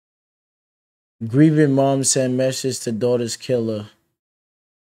Grieving mom send message to daughter's killer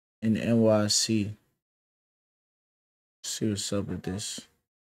in NYC. See what's up with this.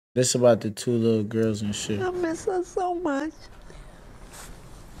 This about the two little girls and shit. I miss her so much.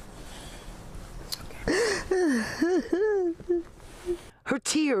 Her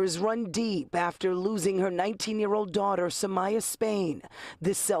tears run deep after losing her 19-year-old daughter, Samaya Spain.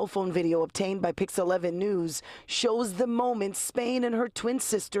 This cell phone video obtained by Pix 11 News shows the moment Spain and her twin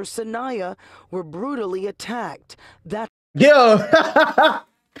sister, Sanaya, were brutally attacked. Yo,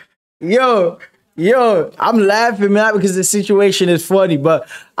 yo, I'm laughing not because the situation is funny, but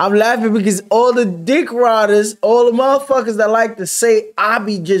I'm laughing because all the dick riders, all the motherfuckers that like to say I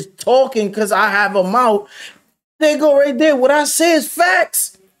be just talking because I have a mouth, they go right there. What I say is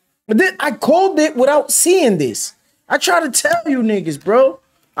facts. But then I called it without seeing this. I try to tell you niggas, bro.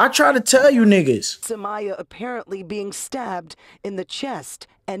 I try to tell you niggas. Samaya apparently being stabbed in the chest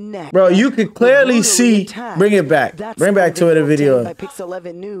and neck. Bro, you could clearly see. Bring it back. Bring back to the video. By Pix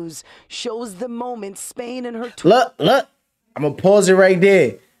 11 News shows the moment Spain and her. Look. I'm gonna pause it right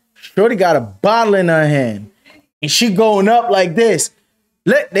there. Shorty got a bottle in her hand, and she going up like this.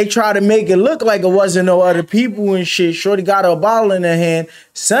 They try to make it look like it wasn't no other people and shit. Shorty got a bottle in her hand.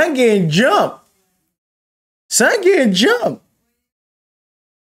 Son getting jumped.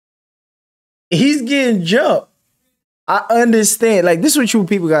 He's getting jumped. I understand. Like, this is what you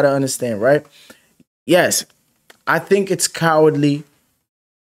people got to understand, right? Yes, I think it's cowardly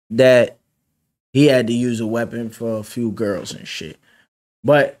that he had to use a weapon for a few girls and shit.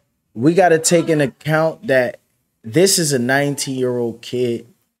 But we got to take into account that this is a 19-year-old kid.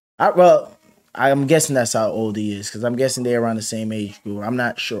 I'm guessing that's how old he is, because I'm guessing they're around the same age group. I'm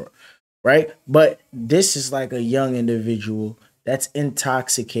not sure, right? But this is like a young individual that's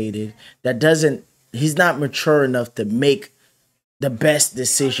intoxicated, he's not mature enough to make the best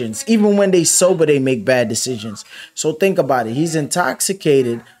decisions. Even when they sober, they make bad decisions. So think about it. He's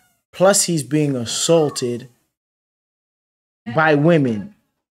intoxicated, plus he's being assaulted by women.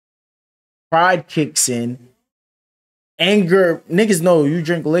 Pride kicks in. Anger, niggas know you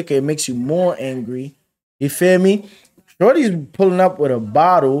drink liquor, it makes you more angry. You feel me? Shorty's pulling up with a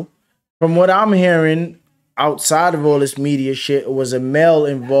bottle. From what I'm hearing, outside of all this media shit, it was a male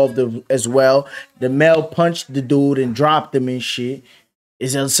involved as well. The male punched the dude and dropped him and shit.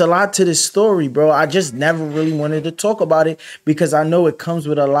 It's a lot to this story, bro. I just never really wanted to talk about it because I know it comes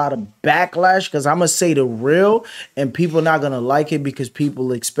with a lot of backlash, because I'm going to say the real and people are not going to like it because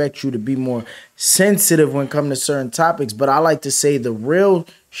people expect you to be more sensitive when it comes to certain topics. But I like to say the real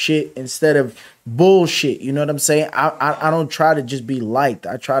shit instead of bullshit. You know what I'm saying? I don't try to just be liked.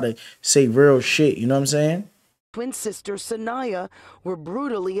 I try to say real shit. You know what I'm saying? Twin sister Sanaya were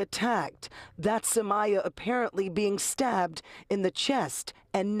brutally attacked. That's Samaya apparently being stabbed in the chest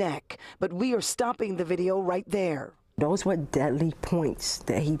and neck. But we are stopping the video right there. Those were deadly points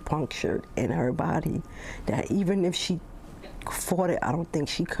that he punctured in her body, that even if she fought it, I don't think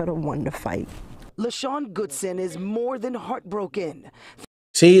she could have won the fight. LaShawn Goodson is more than heartbroken.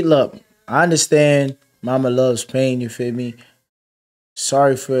 See, look, I understand mama loves pain, you feel me?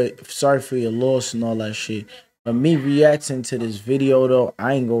 Sorry for your loss and all that shit. But me reacting to this video, though,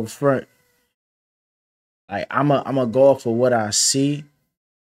 I ain't gonna front. Like, I'm a go off of what I see.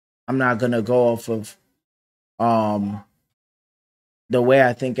 I'm not gonna go off of the way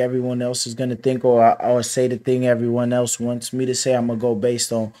I think everyone else is gonna think, or say the thing everyone else wants me to say. I'm gonna go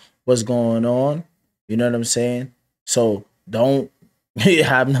based on what's going on. You know what I'm saying? So don't.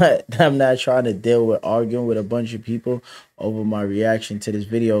 I'm not trying to deal with arguing with a bunch of people over my reaction to this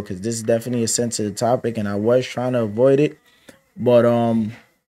video, because this is definitely a sensitive topic and I was trying to avoid it, but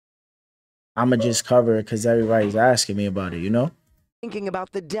I'ma just cover it because everybody's asking me about it, you know? Thinking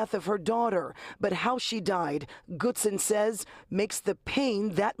about the death of her daughter, but how she died, Goodson says, makes the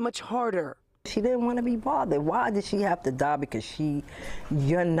pain that much harder. She didn't want to be bothered. Why did she have to die? Because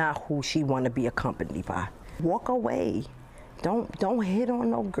you're not who she want to be accompanied by. Walk away. Don't hit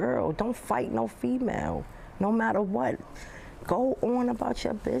on no girl. Don't fight no female, no matter what. Go on about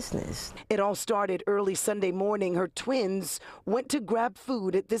your business. It all started early Sunday morning. Her twins went to grab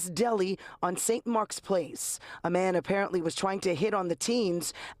food at this deli on St. Mark's Place. A man apparently was trying to hit on the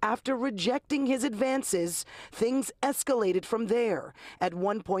teens. After rejecting his advances, things escalated from there. At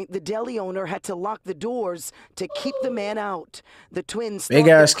one point, the deli owner had to lock the doors to keep the man out. The twins big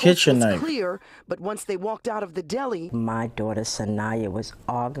ass kitchen knife. Clear, but once they walked out of the deli, my daughter Sanaya was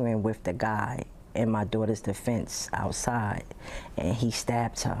arguing with the guy in my daughter's defense outside, and he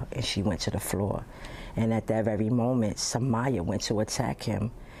stabbed her and she went to the floor. And at that very moment, Samaya went to attack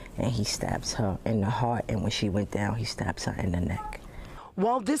him and he stabs her in the heart, and when she went down, he stabs her in the neck.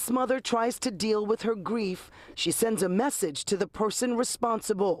 While this mother tries to deal with her grief, she sends a message to the person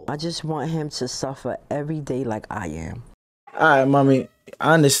responsible. I just want him to suffer every day like I am. All right, mommy,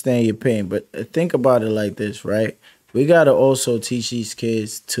 I understand your pain, but think about it like this, right? We gotta also teach these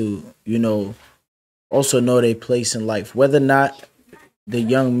kids to, also know their place in life. Whether or not the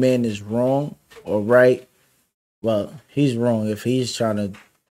young man is wrong or right, well, he's wrong. If he's trying to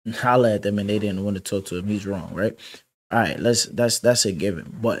holler at them and they didn't want to talk to him, he's wrong, right? All right, that's a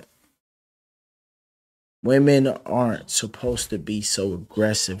given. But women aren't supposed to be so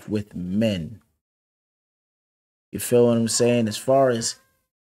aggressive with men. You feel what I'm saying? As far as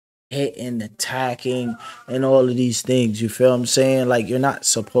hitting, attacking, and all of these things. You feel what I'm saying? Like, you're not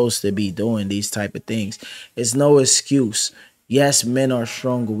supposed to be doing these type of things. It's no excuse. Yes, men are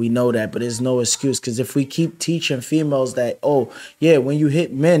stronger. We know that, but it's no excuse. Because if we keep teaching females that, oh, yeah, when you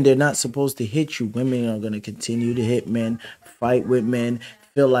hit men, they're not supposed to hit you. Women are going to continue to hit men, fight with men,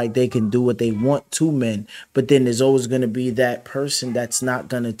 feel like they can do what they want to men. But then there's always going to be that person that's not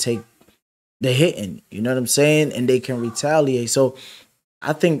going to take the hitting. You know what I'm saying? And they can retaliate. So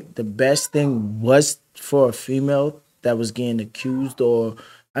I think the best thing was for a female that was getting accused, or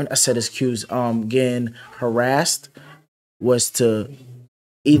I said accused, getting harassed, was to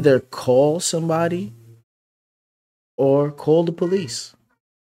either call somebody or call the police.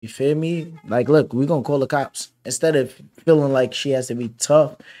 You feel me? Like, look, we're going to call the cops. Instead of feeling like she has to be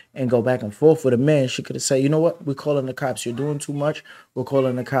tough and go back and forth with a man, she could have said, you know what? We're calling the cops. You're doing too much. We're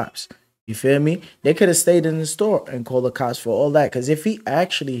calling the cops. You feel me? They could have stayed in the store and called the cops for all that. Because if he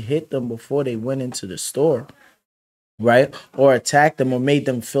actually hit them before they went into the store, right, or attacked them or made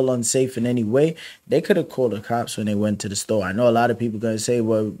them feel unsafe in any way, they could have called the cops when they went to the store. I know a lot of people going to say,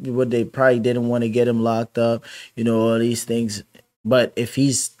 well, they probably didn't want to get him locked up, all these things. But if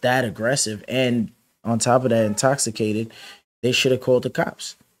he's that aggressive and on top of that intoxicated, they should have called the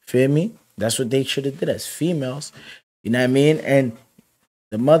cops. Feel me? That's what they should have did as females. You know what I mean? And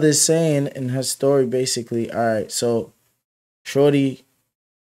the mother's saying in her story, basically, all right, so Shorty,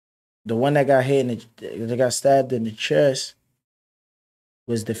 the one that got hit that got stabbed in the chest,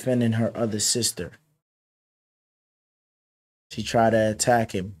 was defending her other sister. She tried to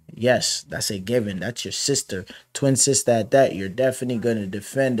attack him. Yes, that's a given. That's your sister, twin sister at that. You're definitely going to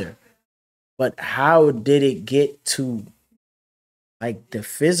defend her. But how did it get to like the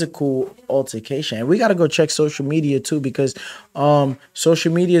physical altercation? And we got to go check social media too, because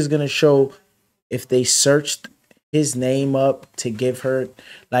social media is going to show if they searched his name up to give her,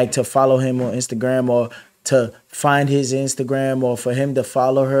 like, to follow him on Instagram, or to find his Instagram, or for him to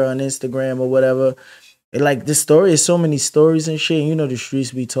follow her on Instagram or whatever. Like, this story is so many stories and shit. The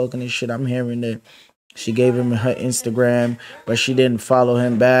streets be talking and shit. I'm hearing that she gave him her Instagram, but she didn't follow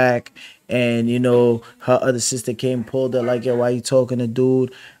him back. And, her other sister came, pulled her like, yo, why you talking to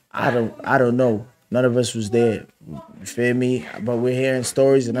dude? I don't know. None of us was there. You feel me? But we're hearing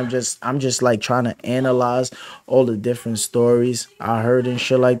stories, and I'm just like trying to analyze all the different stories I heard and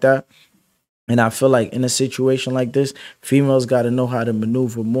shit like that. And I feel like in a situation like this, females got to know how to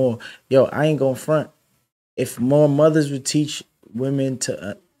maneuver more. Yo, I ain't gonna front. If more mothers would teach women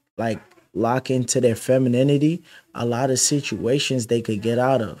to lock into their femininity, a lot of situations they could get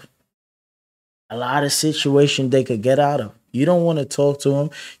out of. You don't want to talk to him.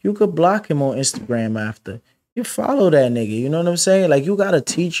 You could block him on Instagram after. You follow that nigga. You know what I'm saying? Like, you got to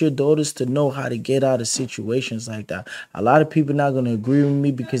teach your daughters to know how to get out of situations like that. A lot of people not going to agree with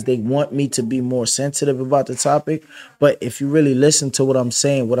me because they want me to be more sensitive about the topic. But if you really listen to what I'm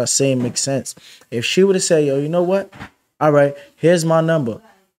saying, what I say makes sense. If she would have said, yo, you know what? All right, here's my number.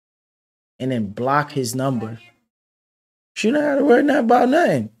 And then block his number. She don't have to worry about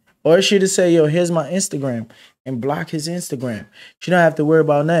nothing. Or she to say, yo, here's my Instagram, and block his Instagram. She don't have to worry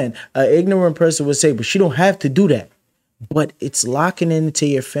about nothing. An ignorant person would say, but she don't have to do that. But it's locking into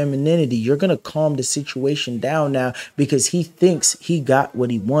your femininity. You're going to calm the situation down now because he thinks he got what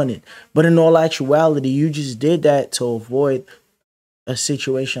he wanted. But in all actuality, you just did that to avoid a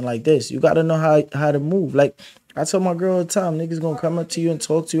situation like this. You got to know how to move. Like I tell my girl all the time, niggas going to come up to you and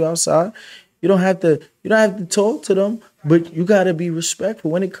talk to you outside. You don't have to talk to them, but you gotta be respectful.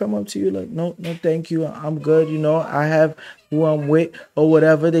 When they come up to you, like, no, thank you, I'm good. I have who I'm with or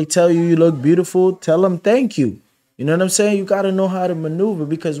whatever. They tell you you look beautiful. Tell them thank you. You know what I'm saying? You gotta know how to maneuver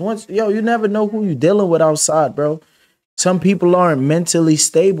because you never know who you're dealing with outside, bro. Some people aren't mentally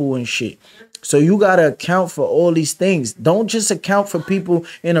stable and shit. So you gotta account for all these things. Don't just account for people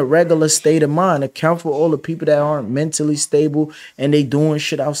in a regular state of mind. Account for all the people that aren't mentally stable and they doing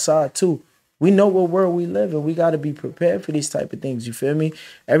shit outside too. We know what world we live in. We got to be prepared for these type of things. You feel me?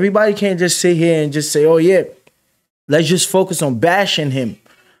 Everybody can't just sit here and just say, oh, yeah, Let's just focus on bashing him.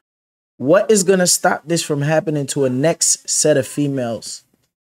 What is gonna stop this from happening to a next set of females?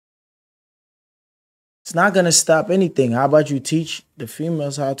 It's not gonna stop anything. How about you teach the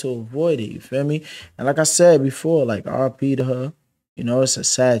females how to avoid it? You feel me? And like I said before, like RP to her, you know, it's a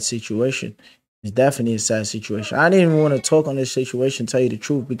sad situation. It's definitely a sad situation. I didn't even want to talk on this situation, tell you the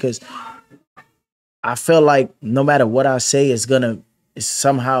truth, because I feel like no matter what I say, it's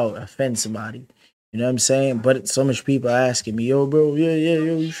somehow offend somebody. You know what I'm saying? But so much people are asking me, yo, bro,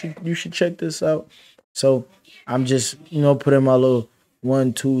 yo, you should check this out. So I'm just, putting my little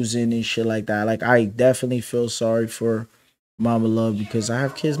 1-2s in and shit like that. Like I definitely feel sorry for Mama Love because I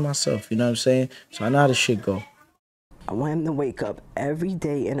have kids myself, you know what I'm saying? So I know how this shit go. I want him to wake up every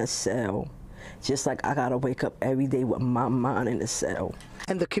day in a cell, just like I gotta wake up every day with my mind in a cell.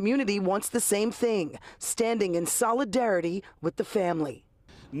 And the community wants the same thing, standing in solidarity with the family.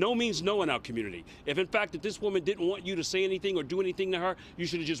 No means no in our community. If in fact that this woman didn't want you to say anything or do anything to her, you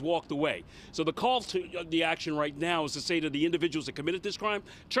should have just walked away. So the call to the action right now is to say to the individuals that committed this crime,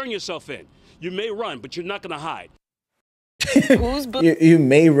 turn yourself in. You may run, but you're not going to hide. You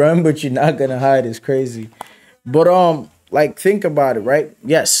may run, but you're not going to hide. It's crazy. But like think about it, right?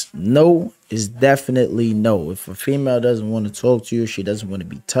 Yes, no is definitely no. If a female doesn't want to talk to you, she doesn't want to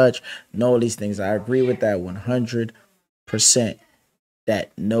be touched, no, all these things. I agree with that 100%.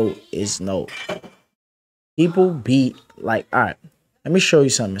 That no is no. People be like, all right, let me show you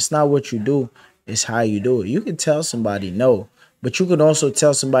something. It's not what you do, it's how you do it. You can tell somebody no, but you can also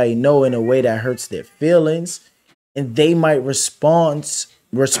tell somebody no in a way that hurts their feelings, and they might respond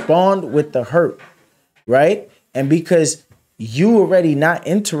with the hurt, right? And because you already not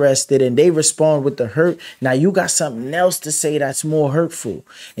interested and they respond with the hurt, now you got something else to say that's more hurtful.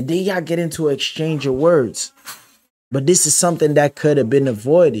 And then y'all get into an exchange of words. But this is something that could have been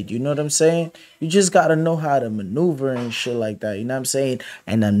avoided. You know what I'm saying? You just got to know how to maneuver and shit like that. You know what I'm saying?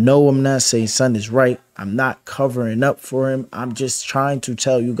 And I know I'm not saying son is right. I'm not covering up for him. I'm just trying to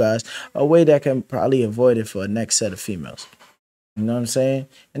tell you guys a way that can probably avoid it for a next set of females. You know what I'm saying?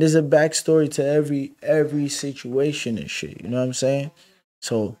 And there's a backstory to every situation and shit. You know what I'm saying?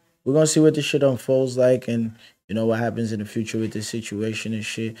 So we're going to see what this shit unfolds like and, what happens in the future with this situation and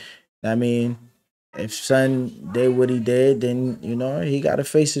shit. I mean, if son did what he did, then, he got to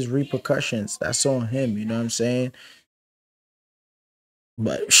face his repercussions. That's on him, you know what I'm saying?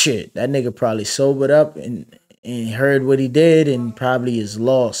 But shit, that nigga probably sobered up and heard what he did and probably is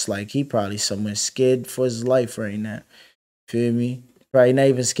lost. Like, he probably somewhere scared for his life right now. Feel me? Probably not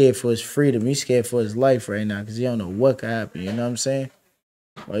even scared for his freedom. He's scared for his life right now because he don't know what could happen, you know what I'm saying?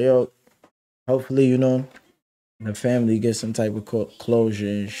 Well, yo, hopefully, the family gets some type of closure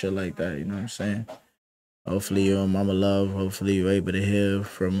and shit like that, you know what I'm saying? Hopefully your mama love. Hopefully you're able to heal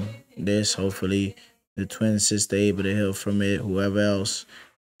from this. Hopefully the twin sister able to heal from it. Whoever else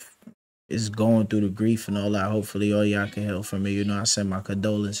is going through the grief and all that, hopefully all y'all can heal from it. I send my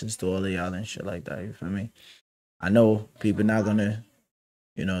condolences to all of y'all and shit like that. You feel me? I know people not gonna,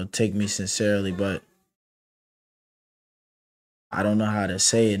 take me sincerely, but I don't know how to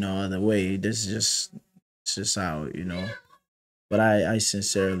say it no other way. It's just how, But I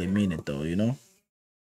sincerely mean it though,